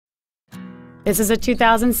This is a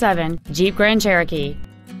 2007 Jeep Grand Cherokee.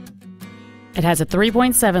 It has a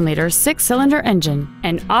 3.7-liter six-cylinder engine,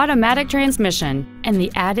 an automatic transmission, and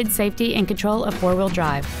the added safety and control of four-wheel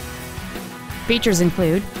drive. Features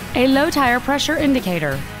include a low tire pressure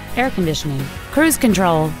indicator, air conditioning, cruise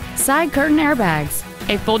control, side curtain airbags,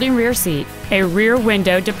 a folding rear seat, a rear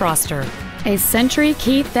window defroster, a Sentry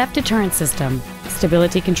key theft deterrent system,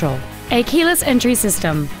 stability control, a keyless entry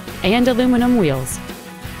system, and aluminum wheels.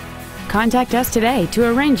 Contact us today to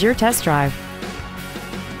arrange your test drive.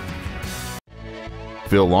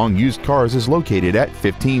 Phil Long Used Cars is located at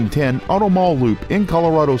 1510 Auto Mall Loop in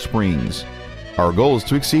Colorado Springs. Our goal is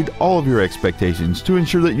to exceed all of your expectations to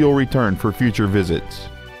ensure that you'll return for future visits.